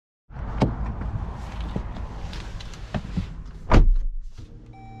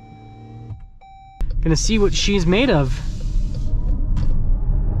Gonna see what she's made of.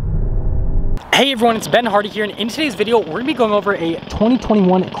 Hey everyone, it's Ben Hardy here, and in today's video, we're gonna be going over a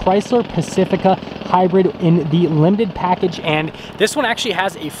 2021 Chrysler Pacifica Hybrid in the limited package, and this one actually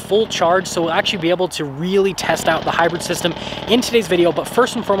has a full charge, so we'll actually be able to really test out the hybrid system in today's video. But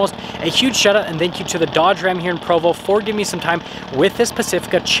first and foremost, a huge shout out and thank you to the Dodge Ram here in Provo for giving me some time with this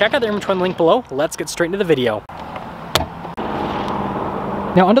Pacifica. Check out the inventory link below. Let's get straight into the video.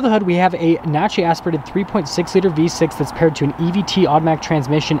 Now under the hood we have a naturally aspirated 3.6 liter V6 that's paired to an EVT automatic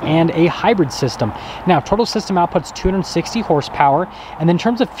transmission and a hybrid system. Now total system output's 260 horsepower, and then in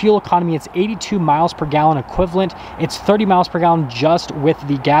terms of fuel economy it's 82 miles per gallon equivalent. It's 30 miles per gallon just with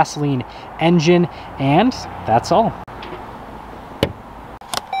the gasoline engine, and that's all.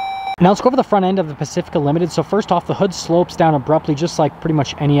 Now let's go over the front end of the Pacifica Limited. So first off, the hood slopes down abruptly just like pretty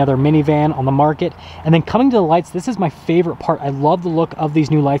much any other minivan on the market. And then coming to the lights, this is my favorite part. I love the look of these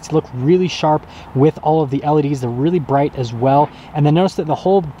new lights. They look really sharp with all of the LEDs. They're really bright as well. And then notice that the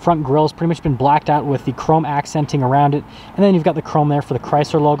whole front grille has pretty much been blacked out with the chrome accenting around it. And then you've got the chrome there for the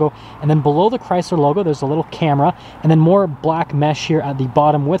Chrysler logo. And then below the Chrysler logo, there's a little camera. And then more black mesh here at the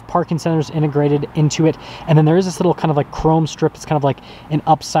bottom with parking sensors integrated into it. And then there is this little kind of like chrome strip. It's kind of like an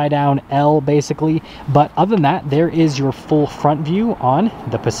upside down L basically, but other than that, there is your full front view on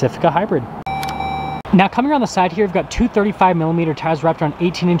the Pacifica Hybrid. Now coming around the side here, we've got two 35mm tires wrapped around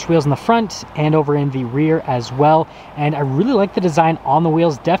 18-inch wheels in the front and over in the rear as well. And I really like the design on the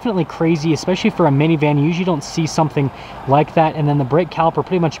wheels. Definitely crazy, especially for a minivan. You usually don't see something like that. And then the brake caliper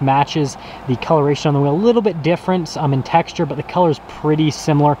pretty much matches the coloration on the wheel. A little bit different in texture, but the color is pretty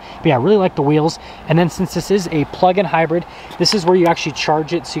similar. But yeah, I really like the wheels. And then since this is a plug-in hybrid, this is where you actually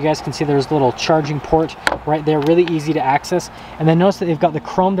charge it. So you guys can see there's a little charging port right there, really easy to access. And then notice that they've got the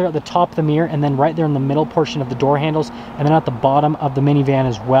chrome there at the top of the mirror, and then right there in the middle portion of the door handles, and then at the bottom of the minivan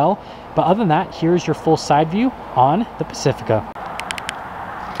as well. But other than that, here's your full side view on the Pacifica.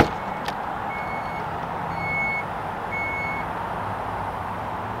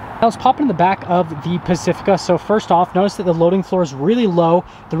 Now let's pop in the back of the Pacifica. So first off, notice that the loading floor is really low.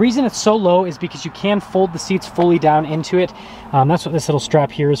 The reason it's so low is because you can fold the seats fully down into it. That's what this little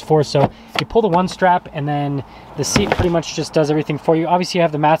strap here is for. So you pull the one strap and then the seat pretty much just does everything for you. Obviously you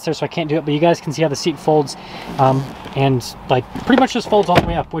have the mats there, so I can't do it, but you guys can see how the seat folds and like pretty much just folds all the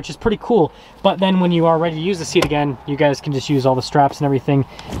way up, which is pretty cool. But then when you are ready to use the seat again, you guys can just use all the straps and everything,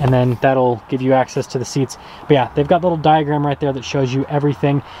 and then that'll give you access to the seats. But yeah, they've got a little diagram right there that shows you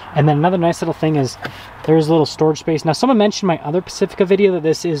everything. And then another nice little thing is there's a little storage space. Now someone mentioned in my other Pacifica video that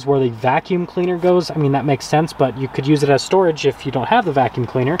this is where the vacuum cleaner goes. I mean, that makes sense, but you could use it as storage if you don't have the vacuum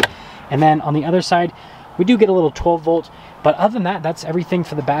cleaner. And then on the other side, we do get a little 12 volt, but other than that, that's everything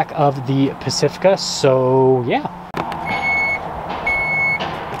for the back of the Pacifica. So yeah.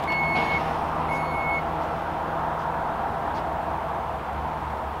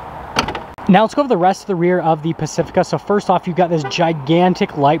 Now let's go over the rest of the rear of the Pacifica. So first off, you've got this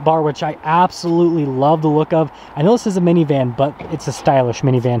gigantic light bar, which I absolutely love the look of. I know this is a minivan, but it's a stylish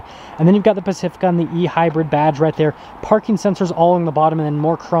minivan. And then you've got the Pacifica and the e-hybrid badge right there. Parking sensors all along the bottom, and then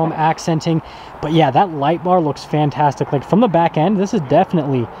more chrome accenting. But yeah, that light bar looks fantastic. Like from the back end, this is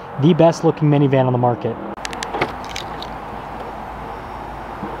definitely the best looking minivan on the market.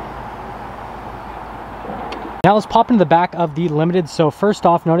 Now let's pop into the back of the Limited. So first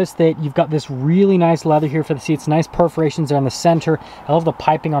off, notice that you've got this really nice leather here for the seats, nice perforations there in the center. I love the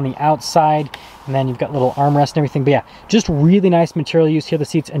piping on the outside, and then you've got little armrests and everything. But yeah, just really nice material use here, the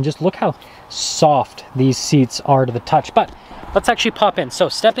seats, and just look how soft these seats are to the touch. But let's actually pop in. So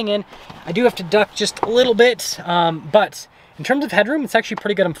stepping in, I do have to duck just a little bit, but in terms of headroom, it's actually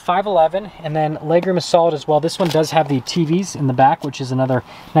pretty good. I'm 5'11", and then legroom is solid as well. This one does have the TVs in the back, which is another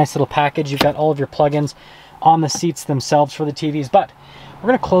nice little package. You've got all of your plugins on the seats themselves for the TVs, but we're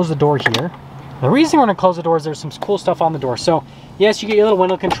going to close the door here. The reason we're going to close the door is there's some cool stuff on the door. So yes, you get your little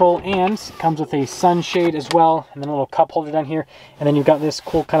window control, and it comes with a sunshade as well, and then a little cup holder down here, and then you've got this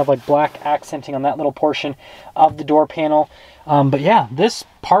cool kind of like black accenting on that little portion of the door panel. But yeah, this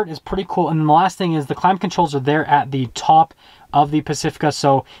part is pretty cool. And the last thing is the climate controls are there at the top of the Pacifica.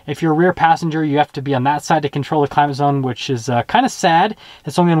 So if you're a rear passenger, you have to be on that side to control the climate zone, which is kind of sad.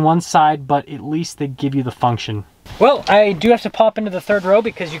 It's only on one side, but at least they give you the function. Well, I do have to pop into the third row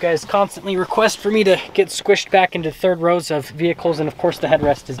because you guys constantly request for me to get squished back into third rows of vehicles, and of course the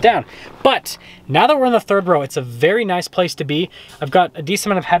headrest is down. But now that we're in the third row, it's a very nice place to be. I've got a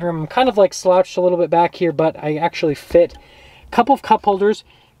decent amount of headroom. I'm kind of like slouched a little bit back here, but I actually fit a couple of cup holders,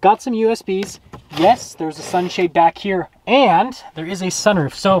 got some USBs, yes, there's a sunshade back here, and there is a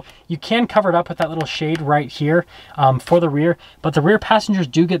sunroof. So you can cover it up with that little shade right here for the rear, but the rear passengers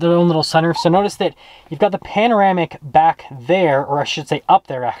do get their own little sunroof. So notice that you've got the panoramic back there, or I should say up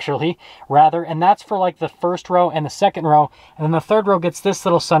there actually, rather, and that's for like the first row and the second row. And then the third row gets this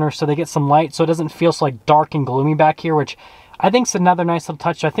little sunroof so they get some light so it doesn't feel so like dark and gloomy back here, which I think is another nice little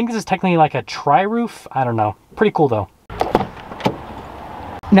touch. I think this is technically like a tri-roof. I don't know. Pretty cool though.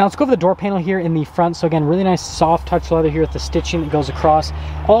 Now let's go over the door panel here in the front. So again, really nice soft touch leather here with the stitching that goes across.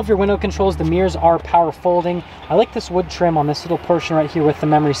 All of your window controls, the mirrors are power folding. I like this wood trim on this little portion right here with the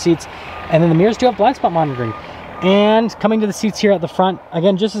memory seats. And then the mirrors do have blind spot monitoring. And coming to the seats here at the front,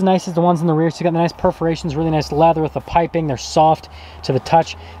 again, just as nice as the ones in the rear. So you got the nice perforations, really nice leather with the piping. They're soft to the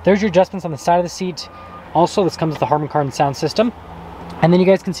touch. There's your adjustments on the side of the seat. Also, this comes with the Harman Kardon sound system. And then you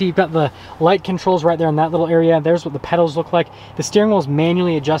guys can see you've got the light controls right there in that little area. There's what the pedals look like. The steering wheel is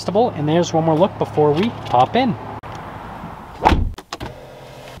manually adjustable. And there's one more look before we hop in.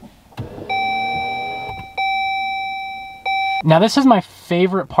 Now this is my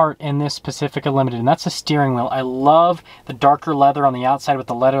favorite part in this Pacifica Limited, and that's the steering wheel. I love the darker leather on the outside with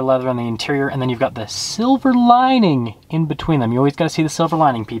the leather on the interior, and then you've got the silver lining in between them. You always got to see the silver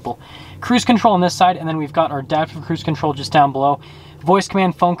lining, people. Cruise control on this side, and then we've got our adaptive cruise control just down below. Voice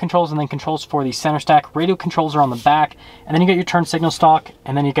command, phone controls, and then controls for the center stack. Radio controls are on the back, and then you got your turn signal stock,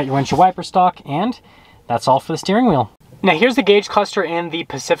 and then you got your windshield wiper stock, and that's all for the steering wheel. Now here's the gauge cluster in the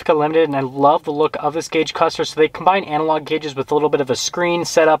Pacifica Limited, and I love the look of this gauge cluster. So they combine analog gauges with a little bit of a screen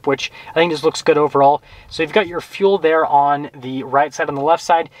setup, which I think just looks good overall. So you've got your fuel there on the right side. On the left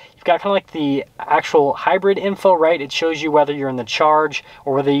side, you've got kind of like the actual hybrid info, right? It shows you whether you're in the charge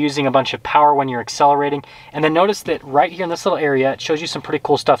or whether you're using a bunch of power when you're accelerating. And then notice that right here in this little area, it shows you some pretty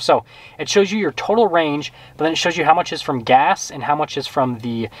cool stuff. So it shows you your total range, but then it shows you how much is from gas and how much is from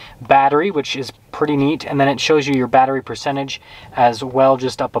the battery, which is pretty neat. And then it shows you your battery percentage as well,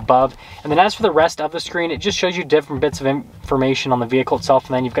 just up above. And then as for the rest of the screen, it just shows you different bits of information on the vehicle itself.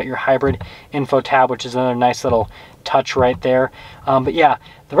 And then you've got your hybrid info tab, which is another nice little touch right there. But yeah,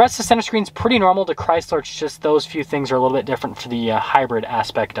 the rest of the center screen's pretty normal to Chrysler. It's just those few things are a little bit different for the hybrid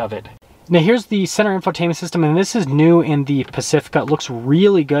aspect of it. Now here's the center infotainment system, and this is new in the Pacifica. It looks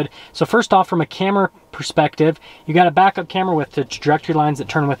really good. So first off, from a camera perspective, you got a backup camera with the trajectory lines that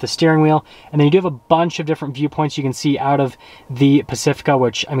turn with the steering wheel, and then you do have a bunch of different viewpoints you can see out of the Pacifica,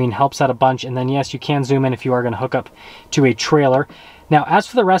 which I mean helps out a bunch. And then yes, you can zoom in if you are going to hook up to a trailer. Now, as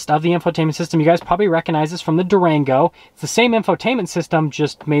for the rest of the infotainment system, you guys probably recognize this from the Durango. It's the same infotainment system,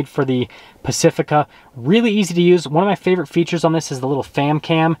 just made for the Pacifica. Really easy to use. One of my favorite features on this is the little fam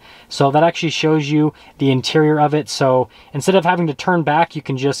cam. So that actually shows you the interior of it. So instead of having to turn back, you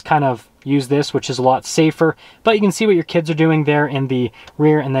can just kind of use this, which is a lot safer. But you can see what your kids are doing there in the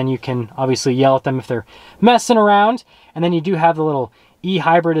rear, and then you can obviously yell at them if they're messing around. And then you do have the little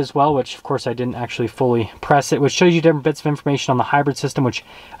e-hybrid as well, which of course I didn't actually fully press it, which shows you different bits of information on the hybrid system, which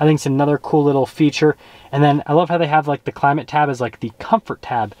I think is another cool little feature. And then I love how they have like the climate tab as like the comfort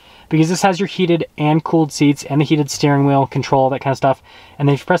tab, because this has your heated and cooled seats and the heated steering wheel control, that kind of stuff. And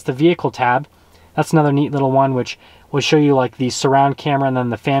then if you press the vehicle tab, that's another neat little one, which will show you like the surround camera and then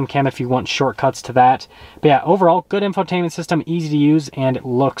the fam cam if you want shortcuts to that. But yeah, overall good infotainment system, easy to use, and it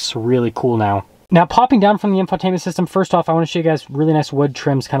looks really cool now. Now, popping down from the infotainment system, first off, I want to show you guys really nice wood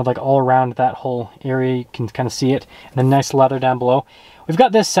trims kind of like all around that whole area. You can kind of see it. And then nice leather down below. We've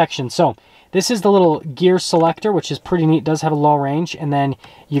got this section. So this is the little gear selector, which is pretty neat. It does have a low range. And then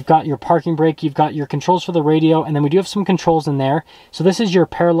you've got your parking brake. You've got your controls for the radio. And then we do have some controls in there. So this is your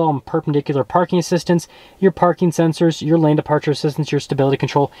parallel and perpendicular parking assistance, your parking sensors, your lane departure assistance, your stability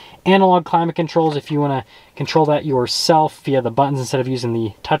control, analog climate controls if you want to control that yourself via the buttons instead of using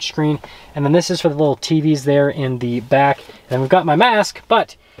the touch screen. And then this is for the little TVs there in the back. And then we've got my mask,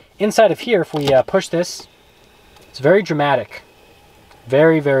 but inside of here, if we push this, it's very dramatic.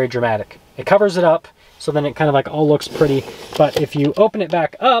 Very, very dramatic. It covers it up, so then it kind of like all looks pretty. But if you open it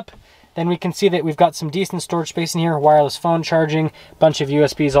back up, then we can see that we've got some decent storage space in here, wireless phone charging, bunch of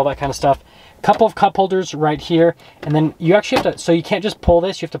USBs, all that kind of stuff. Couple of cup holders right here, and then you actually have to, so you can't just pull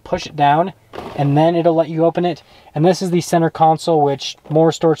this, you have to push it down, and then it'll let you open it. And this is the center console, which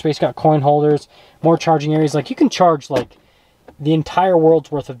more storage space, got coin holders, more charging areas. Like you can charge like the entire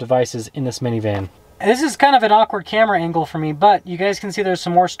world's worth of devices in this minivan. This is kind of an awkward camera angle for me, but you guys can see there's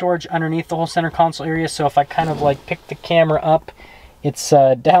some more storage underneath the whole center console area. So if I kind of like pick the camera up, it's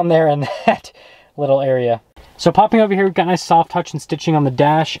down there in that little area. So popping over here, we've got nice soft touch and stitching on the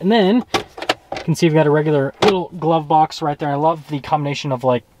dash. And then You can see we've got a regular little glove box right there. I love the combination of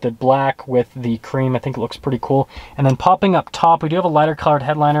like the black with the cream. I think it looks pretty cool. And then popping up top, we do have a lighter colored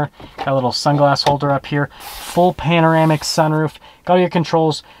headliner. Got a little sunglass holder up here. Full panoramic sunroof. Got all your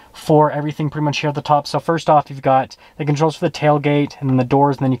controls for everything pretty much here at the top. So first off, you've got the controls for the tailgate and then the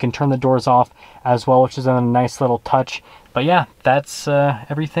doors, and then you can turn the doors off as well, which is a nice little touch. But yeah, that's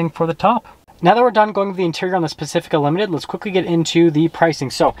everything for the top. Now that we're done going over the interior on this Pacifica Limited, let's quickly get into the pricing.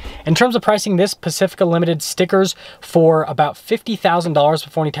 So in terms of pricing, this Pacifica Limited stickers for about $50,000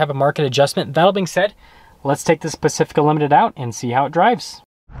 before any type of market adjustment. That all being said, let's take this Pacifica Limited out and see how it drives.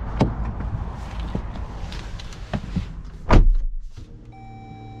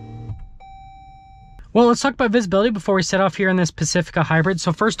 Well, let's talk about visibility before we set off here in this Pacifica Hybrid.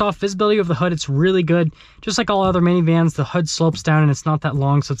 So first off, visibility of the hood, it's really good. Just like all other minivans, the hood slopes down and it's not that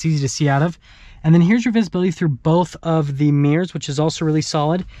long, so it's easy to see out of. And then here's your visibility through both of the mirrors, which is also really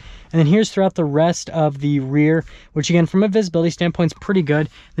solid. And then here's throughout the rest of the rear, which again, from a visibility standpoint, is pretty good.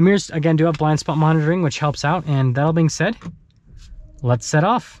 The mirrors, again, do have blind spot monitoring, which helps out. And that all being said, let's set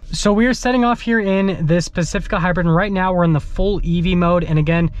off. So we are setting off here in this Pacifica Hybrid, and right now we're in the full EV mode. And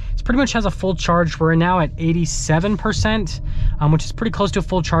again, it pretty much has a full charge. We're now at 87%, which is pretty close to a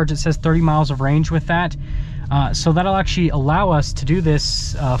full charge. It says 30 miles of range with that. So that'll actually allow us to do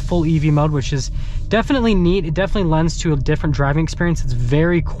this full EV mode, which is definitely neat. It definitely lends to a different driving experience. It's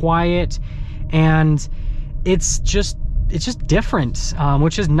very quiet and it's just different,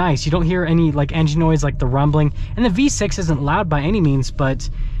 which is nice. You don't hear any like engine noise, like the rumbling, and the V6 isn't loud by any means, but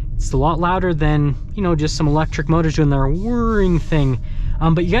it's a lot louder than, you know, just some electric motors doing their whirring thing.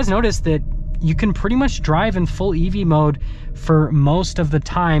 But you guys notice that you can pretty much drive in full EV mode for most of the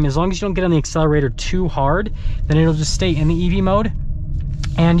time. As long as you don't get on the accelerator too hard, then it'll just stay in the EV mode.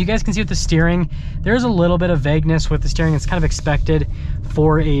 And you guys can see with the steering, there's a little bit of vagueness with the steering. It's kind of expected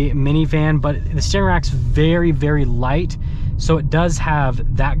for a minivan, but the steering rack's very, very light. So it does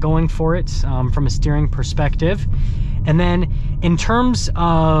have that going for it from a steering perspective. And then in terms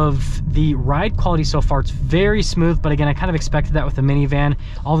of the ride quality so far, it's very smooth. But again, I kind of expected that with the minivan.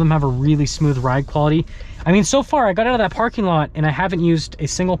 All of them have a really smooth ride quality. I mean, so far I got out of that parking lot and I haven't used a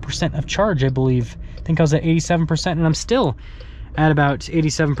single % of charge, I believe. I think I was at 87% and I'm still at about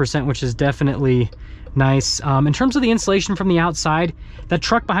 87%, which is definitely nice. In terms of the insulation from the outside, that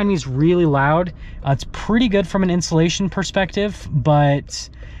truck behind me is really loud. It's pretty good from an insulation perspective, but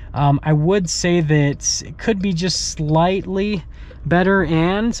I would say that it could be just slightly better.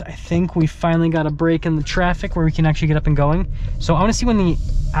 And I think we finally got a break in the traffic where we can actually get up and going. So I want to see when the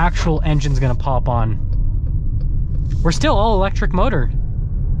actual engine's going to pop on. We're still all electric motor.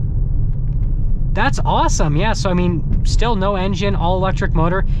 That's awesome. Yeah, so I mean, still no engine, all electric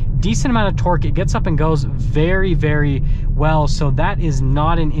motor, decent amount of torque. It gets up and goes very, very well. So that is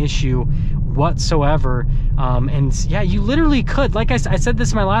not an issue whatsoever. And yeah, you literally could, like I said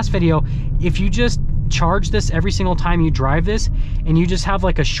this in my last video, if you just charge this every single time you drive this and you just have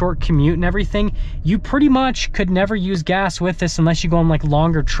like a short commute and everything, you pretty much could never use gas with this unless you go on like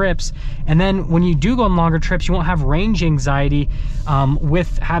longer trips. And then when you do go on longer trips, you won't have range anxiety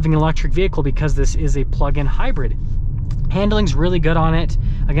with having an electric vehicle, because this is a plug-in hybrid. Handling's really good on it.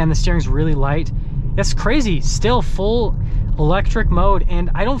 Again, the steering's really light. That's crazy. Still full electric mode, and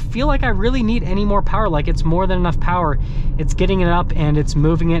I don't feel like I really need any more power. Like, it's more than enough power. It's getting it up and it's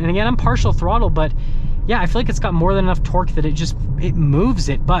moving it. And again, I'm partial throttle, but yeah, I feel like it's got more than enough torque that it moves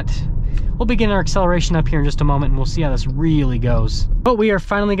it. But we'll begin our acceleration up here in just a moment and we'll see how this really goes. But we are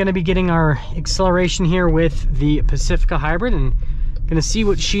finally going to be getting our acceleration here with the Pacifica Hybrid and gonna see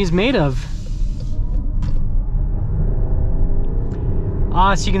what she's made of.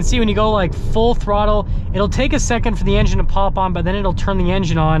 So you can see when you go like full throttle, it'll take a second for the engine to pop on, but then it'll turn the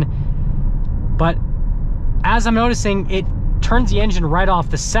engine on. But as I'm noticing, it turns the engine right off.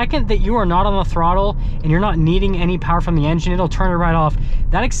 The second that you are not on the throttle and you're not needing any power from the engine, it'll turn it right off.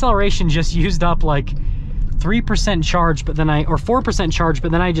 That acceleration just used up like 3% charge, but then or 4% charge,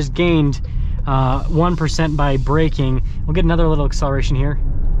 but then I just gained 1% by braking. We'll get another little acceleration here.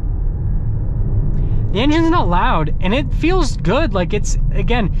 The engine's not loud and it feels good. Like, it's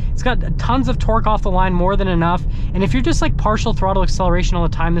got tons of torque off the line, more than enough. And if you're just like partial throttle acceleration all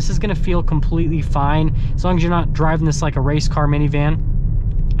the time, this is gonna feel completely fine, as long as you're not driving this like a race car minivan.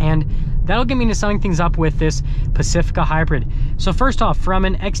 And that'll get me into summing things up with this Pacifica Hybrid. So first off, from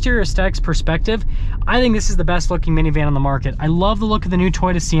an exterior aesthetics perspective, I think this is the best looking minivan on the market. I love the look of the new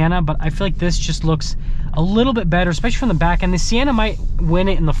Toyota Sienna, but I feel like this just looks a little bit better, especially from the back end. The Sienna might win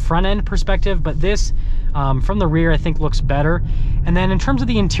it in the front end perspective, but this from the rear I think looks better. And then in terms of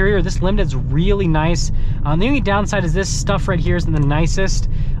the interior, this Limited's really nice. The only downside is this stuff right here isn't the nicest,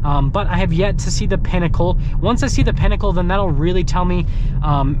 but I have yet to see the Pinnacle. Once I see the Pinnacle, then that'll really tell me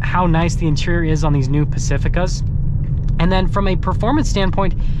how nice the interior is on these new Pacificas. And then from a performance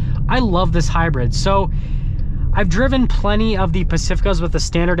standpoint, I love this hybrid. So I've driven plenty of the Pacificas with the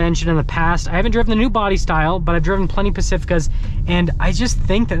standard engine in the past. I haven't driven the new body style, but I've driven plenty Pacificas, and I just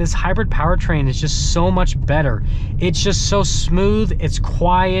think that this hybrid powertrain is just so much better. It's just so smooth, it's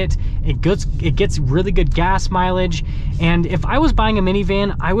quiet, it gets really good gas mileage. And if I was buying a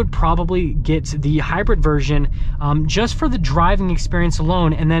minivan, I would probably get the hybrid version just for the driving experience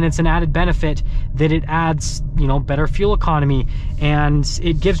alone. And then it's an added benefit that it adds, you know, better fuel economy, and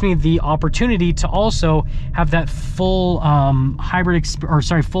it gives me the opportunity to also have that full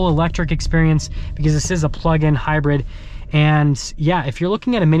full electric experience, because this is a plug-in hybrid. And yeah, if you're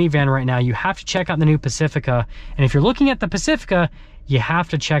looking at a minivan right now, you have to check out the new Pacifica. And if you're looking at the Pacifica, you have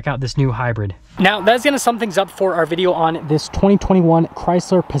to check out this new hybrid. Now, that's going to sum things up for our video on this 2021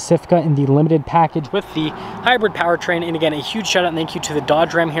 Chrysler Pacifica in the limited package with the hybrid powertrain. And again, a huge shout out and thank you to the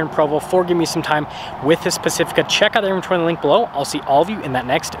Dodge Ram here in Provo for giving me some time with this Pacifica. Check out the inventory in the link below. I'll see all of you in that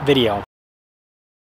next video.